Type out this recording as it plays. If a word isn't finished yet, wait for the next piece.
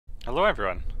Hello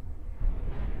everyone,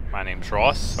 my name's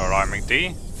Ross, or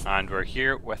R066, and we're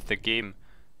here with the game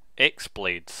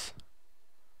X-Blades,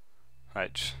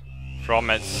 which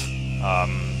from its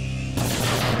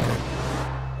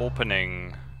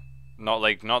opening,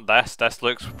 not this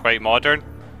looks quite modern,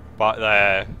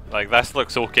 but like this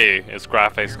looks okay, its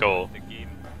graphics cool.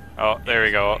 Oh, there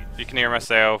we go, you can hear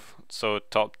myself, so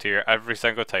top tier every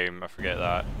single time, I forget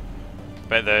that.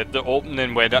 But the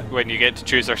opening when you get to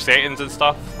choose our settings and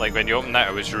stuff, like when you open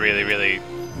it was really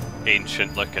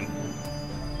ancient looking.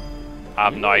 I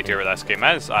have no idea what this game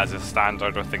is, as is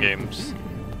standard with the games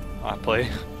I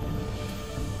play.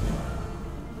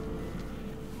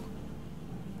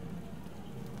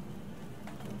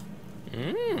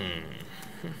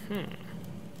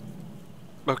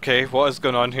 Okay, what is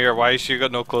going on here? Why has she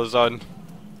got no clothes on?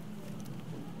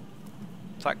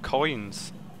 Is that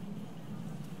coins?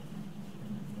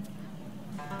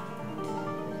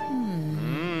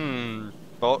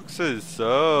 Boxes,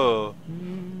 oh.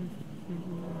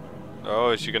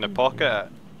 Oh, is she gonna pocket it?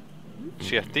 Is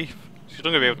she a thief? She's not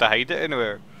gonna be able to hide it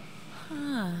anywhere.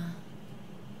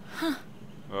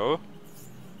 Oh.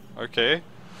 Okay.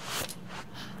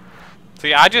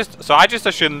 See, I just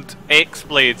assumed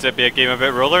X-Blades would be a game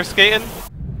about roller skating.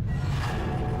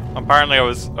 Apparently I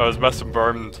was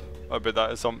misinformed about that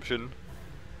assumption.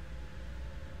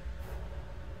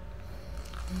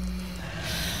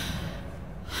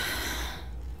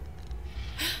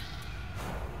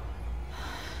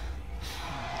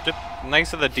 Just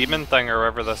nice of the demon thing or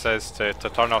whatever this is to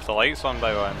turn off the lights one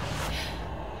by one.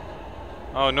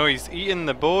 Oh no, he's eating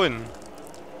the bone.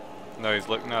 No, he's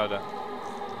looking at it.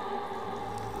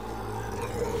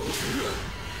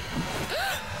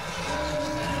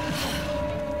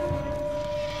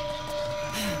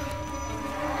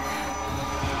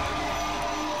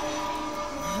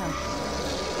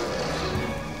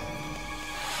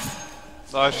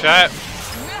 Oh shit!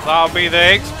 That'll be the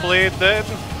X-Blade then.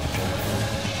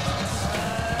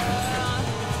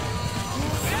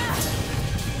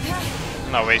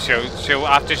 No wait, she'll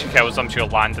after she kills them, she'll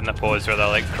land in the pose where they're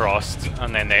like crossed,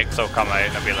 and then the X will come out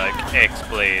and it'll be like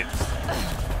X-Blades.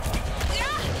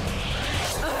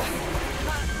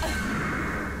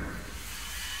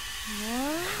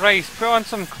 Christ, put on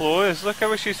some clothes. Look at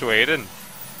what she's wearing.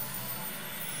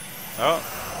 Oh.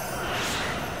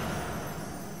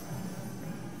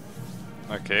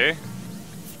 Okay.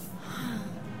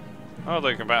 Oh,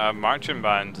 look, about a marching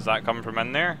band. Does that come from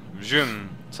in there?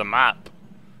 Zoom. It's a map.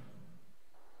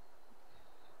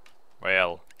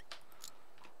 Well.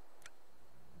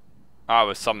 Ah, it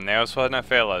was something else, wasn't it,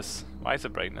 fellas? Why is the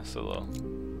brightness so low?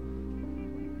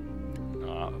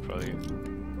 Oh, probably.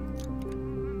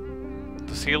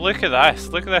 See, look at this.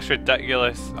 Look at this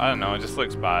ridiculous. I don't know, it just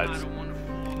looks bad.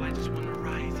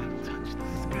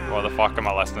 What the fuck am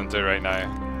I listening to right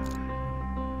now?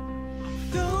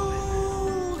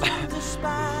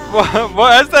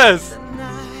 What is this?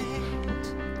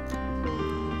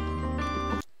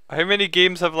 How many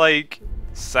games have like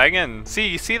singing?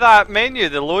 See that menu,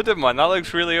 the loading one, that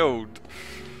looks really old.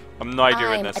 I'm no idea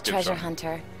when this I'm a treasure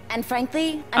hunter, and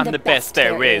frankly, I'm the best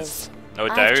there is. No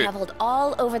doubt. I've traveled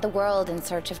all over the world in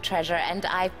search of treasure, and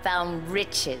I've found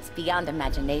riches beyond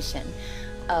imagination.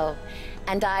 Oh,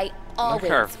 and I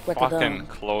always work alone.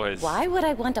 Clothes. Why would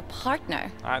I want a partner?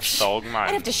 That's dog man.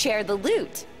 I'd have to share the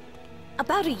loot.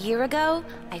 About a year ago,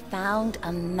 I found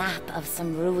a map of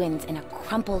some ruins in a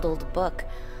crumpled old book.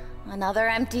 Another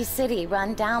empty city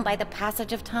run down by the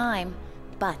passage of time.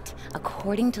 But,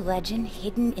 according to legend,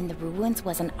 hidden in the ruins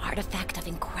was an artifact of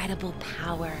incredible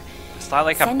power. Is that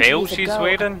like a bell she's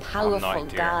wearing? A powerful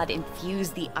god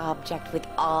infused the object with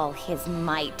all his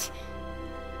might.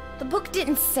 The book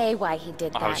didn't say why he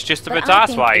did that. I was just about to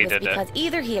ask why he did it. Because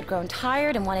either he had grown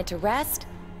tired and wanted to rest,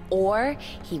 or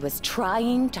he was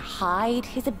trying to hide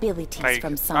his abilities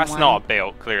from someone. That's not a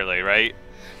belt, clearly, right?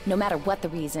 No matter what the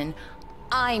reason,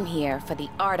 I'm here for the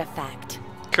artifact.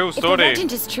 Cool story. If the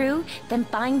legend is true, then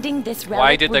finding this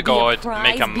relic would be a prize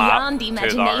make a map beyond imagination.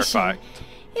 to the artifact?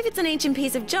 If it's an ancient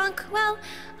piece of junk, well,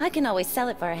 I can always sell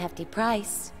it for a hefty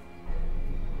price.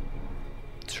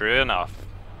 True enough.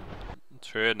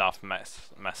 True enough, miss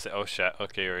it. Oh shit,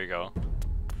 okay, here we go.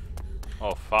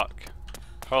 Oh fuck.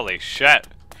 Holy shit.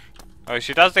 Oh,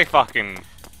 she doesn't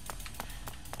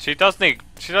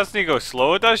go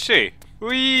slow, does she?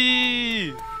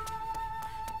 Whee!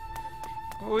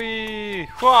 Whee!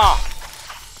 Wah!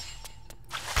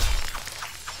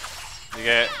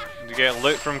 You get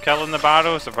loot from killing the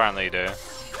barrows? Apparently you do.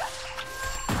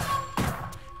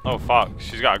 Oh fuck,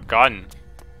 she's got a gun.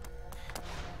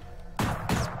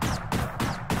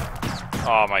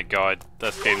 Oh my god,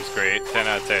 this game's great. 10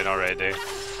 out of 10 already.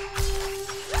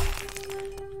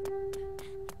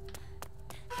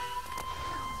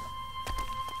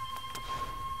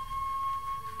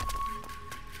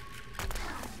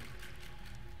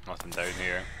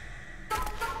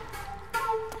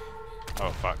 Oh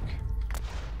fuck.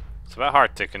 It's a bit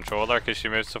hard to control her because she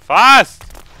moves so fast!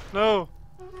 No!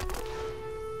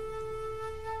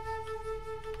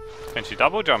 Can she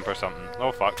double jump or something?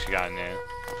 Oh fuck, she got in there.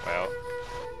 Well.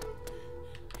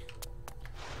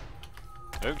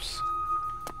 Oops.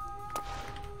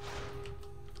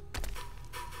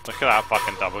 Look at that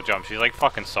fucking double jump. She's like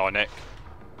fucking Sonic.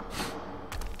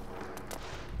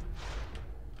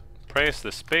 Press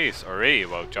the space or A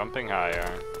while jumping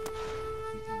higher.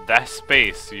 This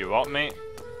space, you what, mate?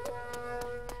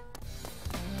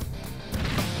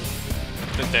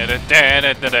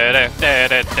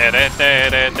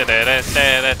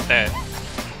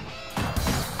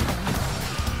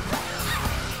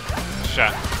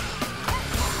 Shit.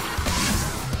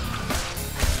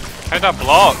 How'd that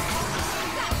block?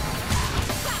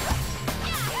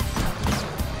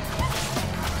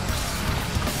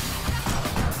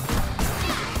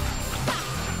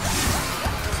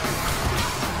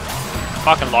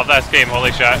 Fucking love this game,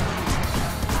 holy shit.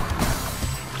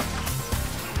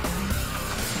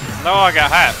 No, I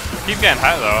got hit. Keep getting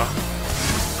hit though.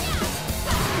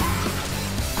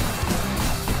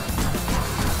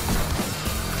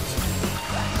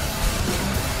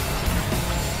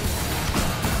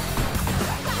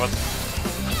 What?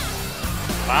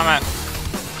 Damn it.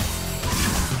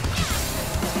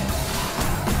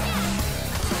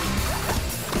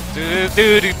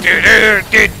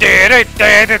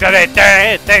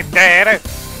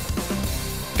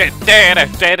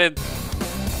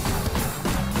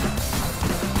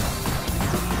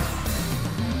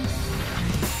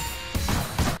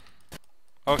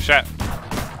 Oh shit.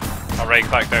 I right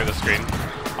clicked out of the screen.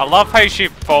 I love how she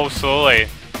falls slowly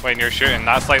when you're shooting.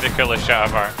 That's like the coolest shit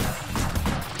ever.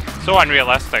 So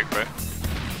unrealistic, but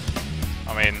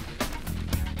I mean,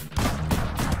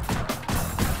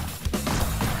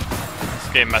 this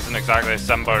game isn't exactly a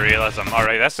symbol of realism.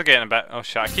 Alright, this is getting a bit. Oh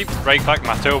shit, I keep right clicking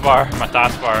my toolbar, my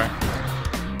taskbar.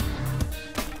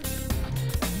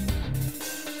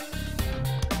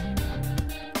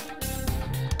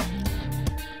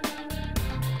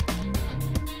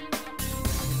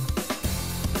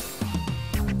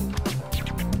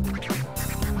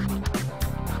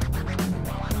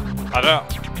 I don't.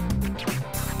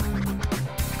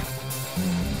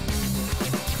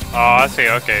 Oh, I see,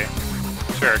 okay.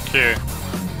 Sure, cute.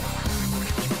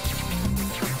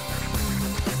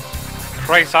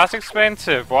 Christ, that's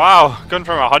expensive. Wow, going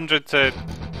from 100 to...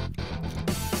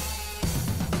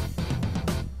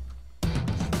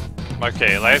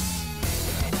 Okay, let's...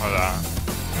 Hold on.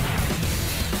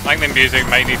 I think the music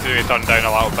might need to be turned down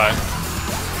a little bit.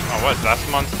 Oh, what's this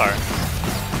monster?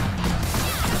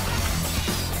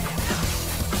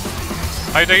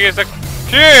 How do you use the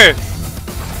Q?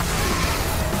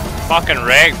 Fucking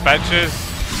wrecked, bitches.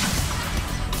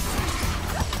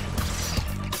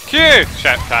 Q!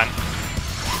 Shit, can't.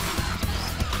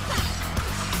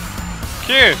 Q!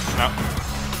 No.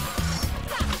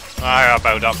 I gotta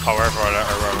build up power for it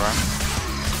or whatever.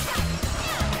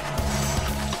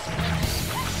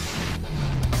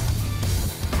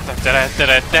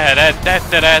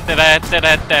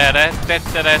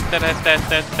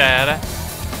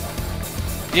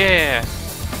 Yeah.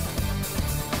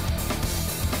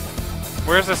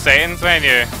 Where's the settings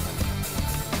menu?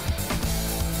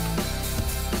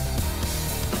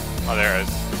 Oh, there it is.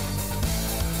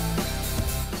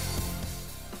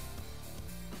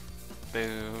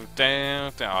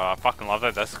 Oh, I fucking love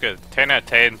it. That's good. 10 out of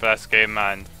 10 for this game,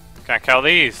 man. Can I kill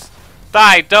these?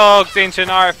 Die, dogs, ancient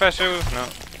artificial. No.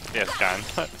 Yes, can.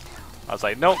 I was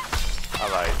like, nope.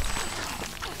 Alright.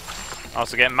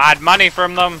 Also get mad money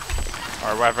from them.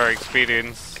 Or whatever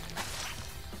experience.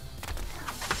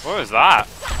 What was that?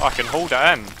 Oh, I can hold it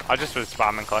in. I just was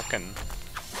spamming clicking.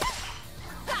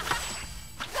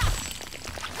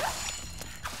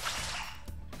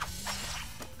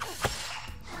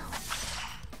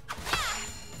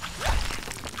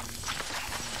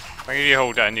 I think if you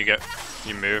hold it in, you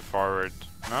move forward.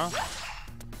 No?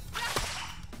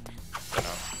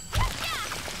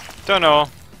 Don't know.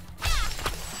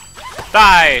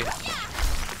 Die!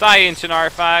 Die, ancient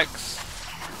artifacts!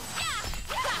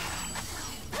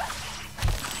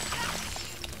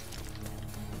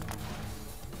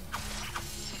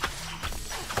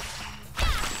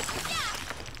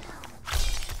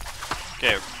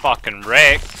 Get fucking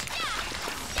wrecked!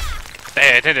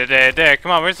 There.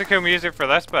 Come on, where's the cool music for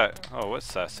this bit? Oh,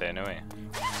 what's this anyway?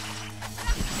 I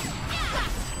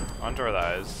wonder where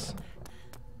that is.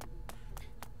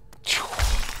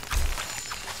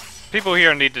 People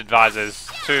here needed vases.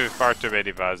 Far too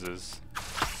many vases.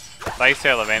 Dice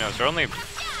elementals are only...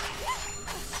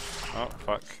 Oh,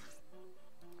 fuck.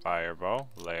 Fireball.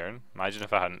 Learn. Imagine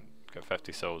if I hadn't Got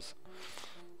 50 souls.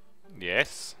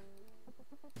 Yes.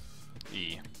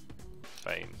 E.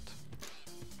 Find.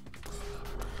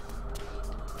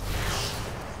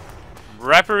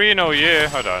 Rapperino, yeah.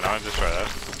 Hold on, I'll just try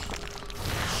this.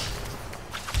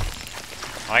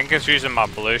 I think it's using my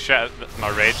blue shit, my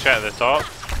red shit at the top.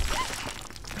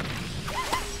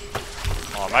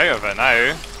 Oh, I'm out of it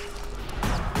now.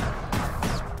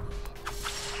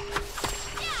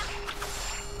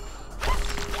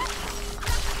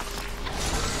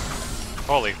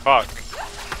 Holy fuck.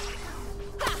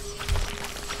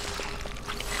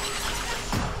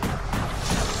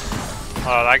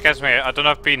 Oh, that gives me, I don't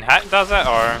know if being hit does it,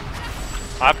 or...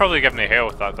 That'd probably give me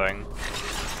health, that thing.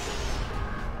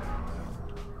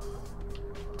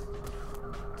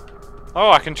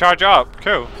 Oh, I can charge up,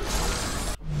 cool.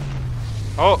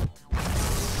 Oh!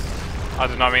 I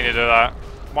did not mean to do that.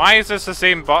 Why is this the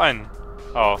same button?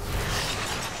 Oh.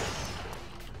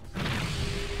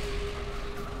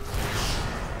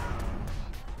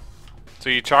 So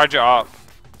you charge it up.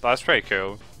 That's pretty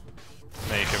cool.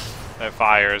 Then you can, it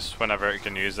fires whenever it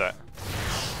can use it.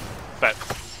 But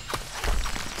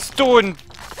stone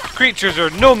creatures are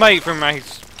no mate for my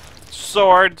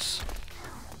swords.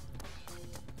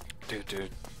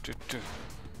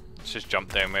 Let's just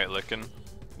jump down without looking.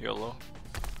 YOLO.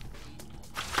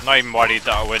 I'm not even worried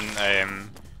that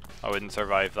I wouldn't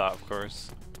survive that, of course.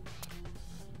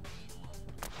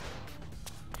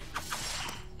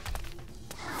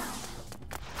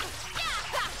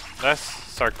 This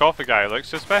sarcophagi looks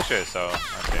suspicious, so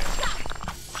okay.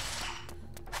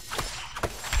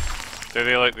 Do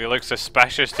they look? They look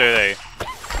suspicious, do they?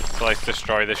 So let's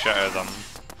destroy the shit out of them.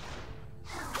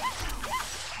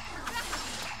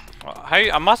 How?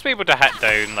 I must be able to hit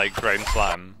down like ground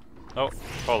slam. Oh,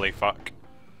 holy fuck!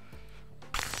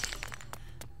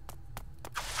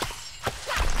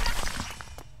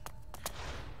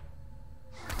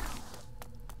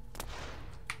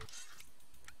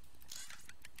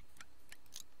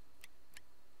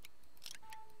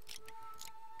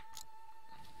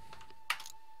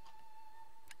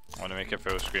 I want to make it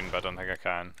full screen, but I don't think I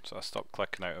can, so I stopped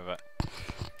clicking out of it.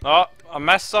 Oh, I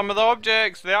missed some of the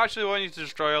objects! They actually want you to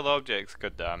destroy all the objects,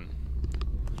 god damn.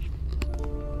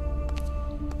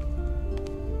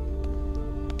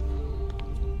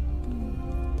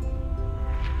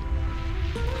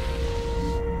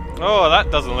 Oh, that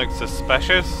doesn't look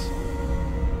suspicious.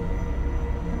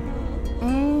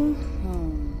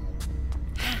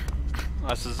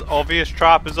 That's as obvious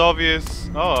trap as obvious.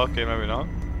 Oh, okay, maybe not.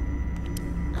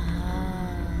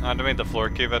 I made the floor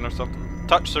cave in or something.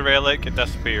 Touch the relic, it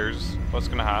disappears. What's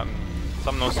gonna happen?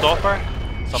 Something will stop her?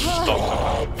 Something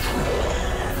stops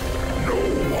her. No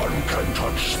one can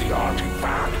touch the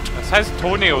artifact. It's his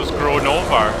toenails grown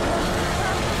over.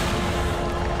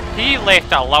 He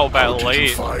left a little bit How did late.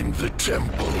 you find the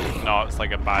temple? No, it's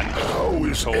like a band. How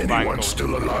is anyone bangle.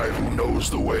 still alive who knows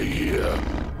the way here?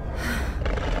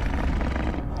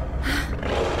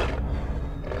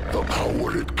 The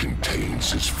power it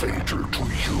contains is fatal to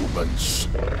humans.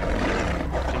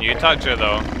 Can you touch it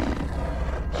though?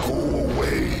 Go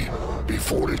away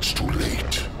before it's too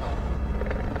late.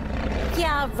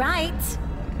 Yeah, right.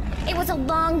 It was a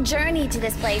long journey to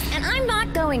this place, and I'm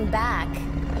not going back.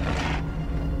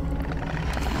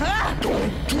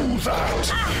 Don't do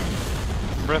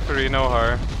that! Ripper, you know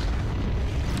her.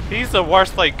 He's the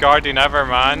worst like guardian ever,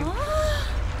 man.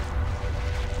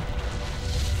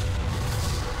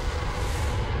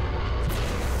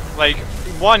 Like,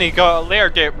 one, he got let her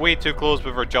get way too close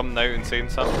with her jumping out and saying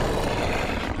something.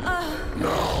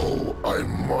 Now I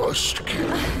must kill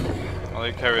you. I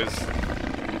like how his...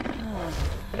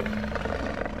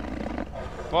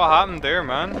 What happened there,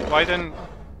 man? Why didn't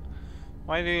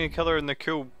you kill her in the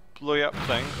cool blow up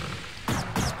thing?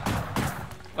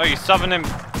 Oh, you summon him?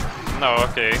 No,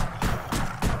 okay.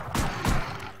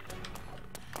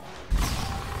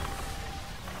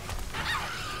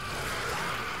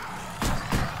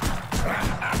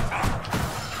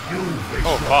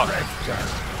 Oh fuck.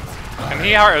 Can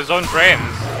he hurt his own friends?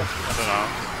 I don't know.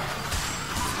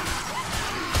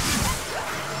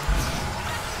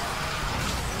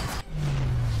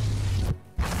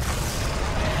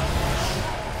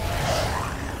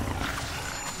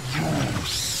 You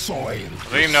soil. I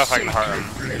don't even know if I can hurt him.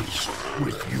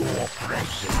 With your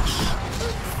presence.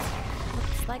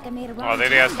 Looks like I made a wrong Oh, there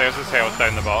he is. There's his health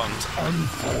down the bottom.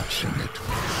 Unfortunate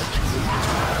that you will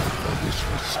die for this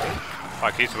mistake.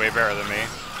 Fuck, he's way better than me.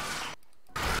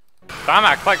 Damn it,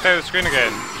 I clicked out of the screen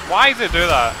again. Why does it do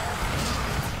that?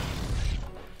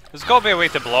 There's gotta be a way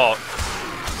to block.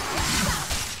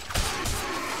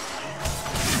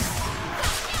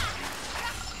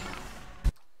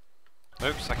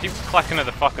 Oops, I keep clicking at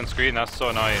the fucking screen, that's so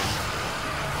annoying.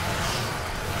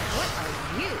 What are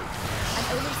you? An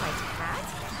oversized cat?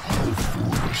 How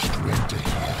foolish to enter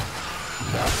here,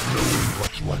 not knowing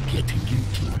what you are getting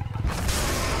into.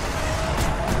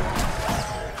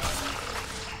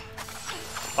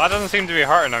 That doesn't seem to be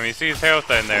hurting him. You see his health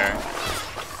down there.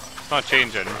 It's not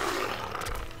changing.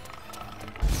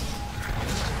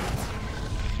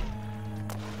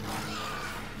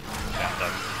 Yeah,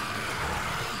 done.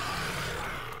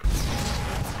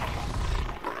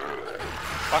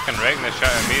 Fucking wrecking the shit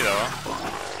out of me though.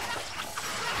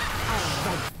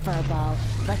 Alright, Furball.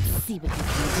 Let's see what you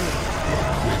can do.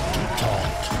 Quick to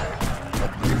taunt,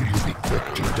 but will you be quick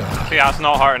to die? See, that's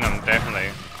not hurting him, definitely.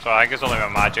 So I think it's only my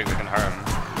magic that can hurt him.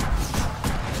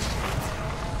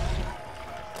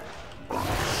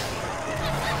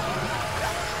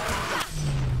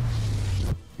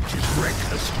 It is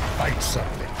reckless to fight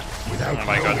something without Oh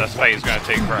my god, this fight is gonna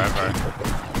take forever.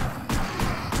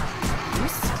 You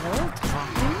still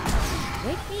talking?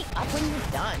 Wake me up when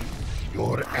you're done.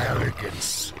 Your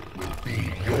arrogance will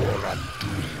be your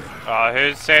undoing.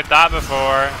 Who's said that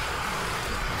before?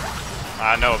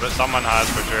 I know, but someone has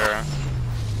for sure.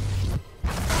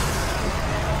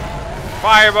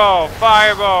 Fireball!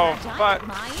 Fireball! Giant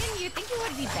lion? You think you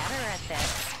would be better at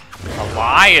this? A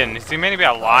lion? Is he meant to be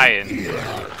a lion?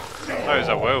 That was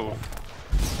a wolf.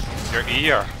 Your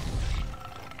ear.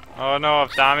 Oh no,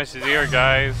 I've damaged his ear,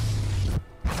 guys.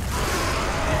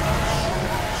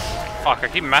 Fuck, I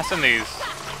keep messing these.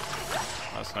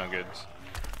 That's no good.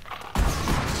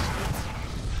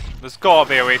 There's gotta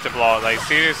be a way to block, like,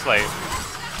 seriously.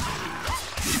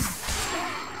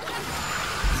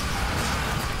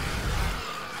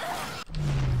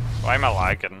 Why am I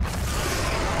lagging?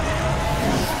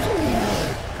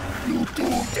 You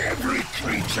doomed every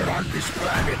creature on this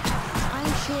planet.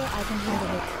 I'm sure I can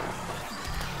handle it.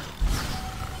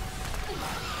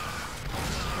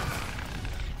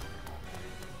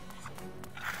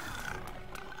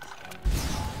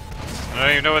 I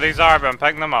don't even know what these are, but I'm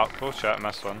picking them up. Oh shit, I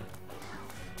missed one.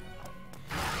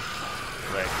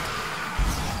 Right.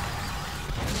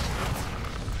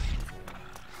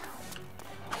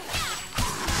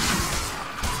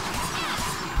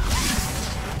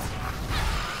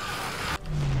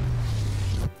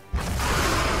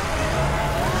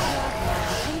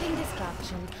 Pending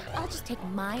destruction, I'll just take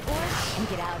my orb and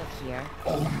get out of here.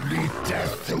 Only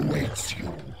death awaits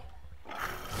you.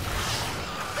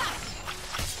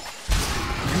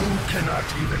 You cannot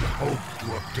even hope to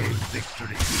obtain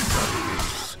victory from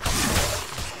this.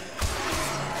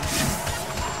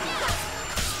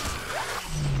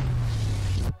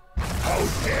 How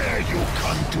dare you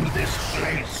come to this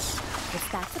place? Was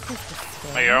that supposed to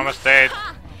scare Oh, you're me? almost dead.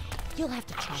 Ah! You'll have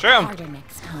to try Shoot him. harder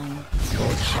next time.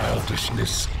 Your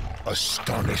childishness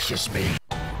astonishes me.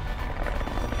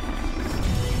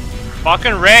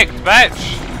 Fucking wrecked,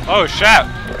 bitch! Oh shit!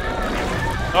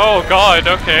 Oh god,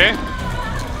 okay.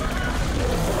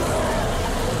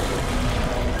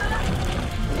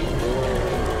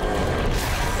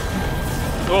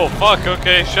 Oh fuck,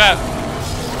 okay, shit.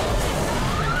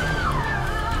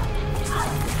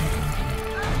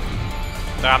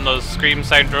 Damn, those screams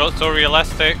sound so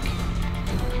realistic.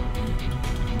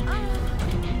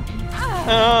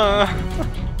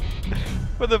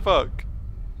 What the fuck?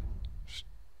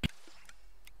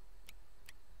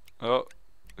 Oh,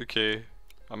 okay.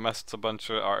 I missed a bunch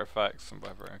of artifacts and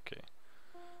whatever, okay.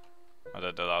 I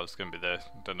didn't know that was gonna be the...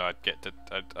 Don't know, I'd get to...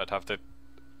 I'd have to...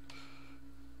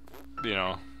 You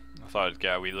know, I thought I'd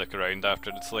get a wee look around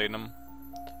after I'd slain him.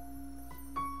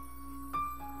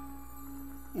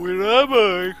 Where am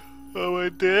I? Am I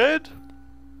dead?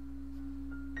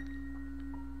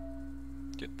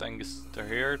 Good thing they're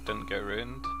here, didn't get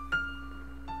ruined.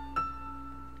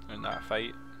 In that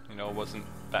fight, you know, wasn't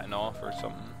bitten off or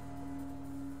something.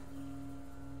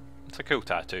 It's a cool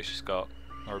tattoo she's got,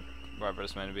 or whatever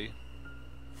it's meant to be.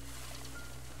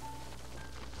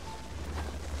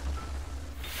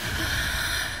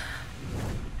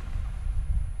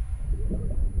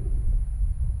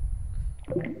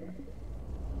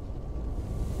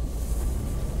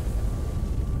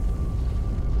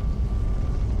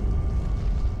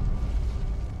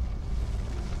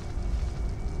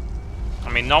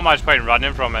 I mean, not much point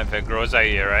running from it if it grows out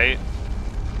here, right?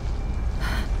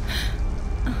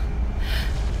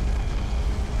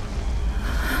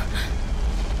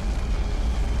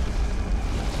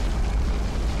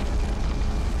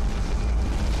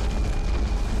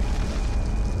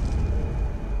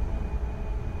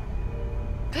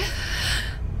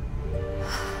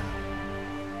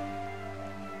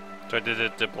 So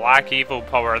did the black evil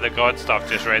power of the god stuff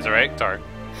just resurrect her?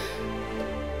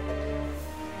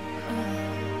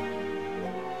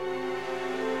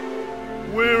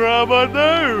 am I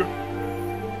now?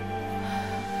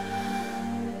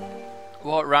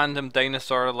 What random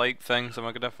dinosaur-like things am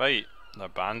I gonna fight? The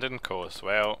abandoned coast.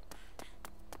 Well,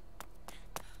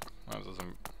 that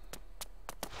doesn't.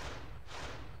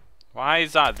 Why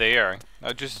is that there?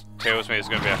 That just tells me it's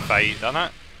gonna be a fight, doesn't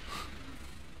it?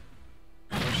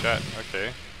 Oh shit.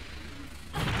 Okay.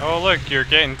 Oh look, you're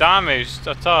getting damaged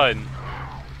a ton.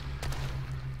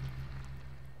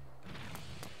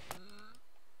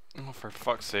 Oh, for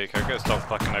fuck's sake, I gotta stop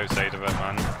fucking outside of it,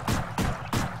 man.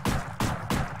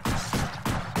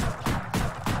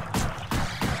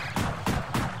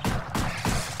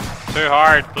 Too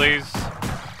hard, please.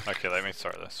 Okay, let me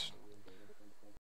sort this.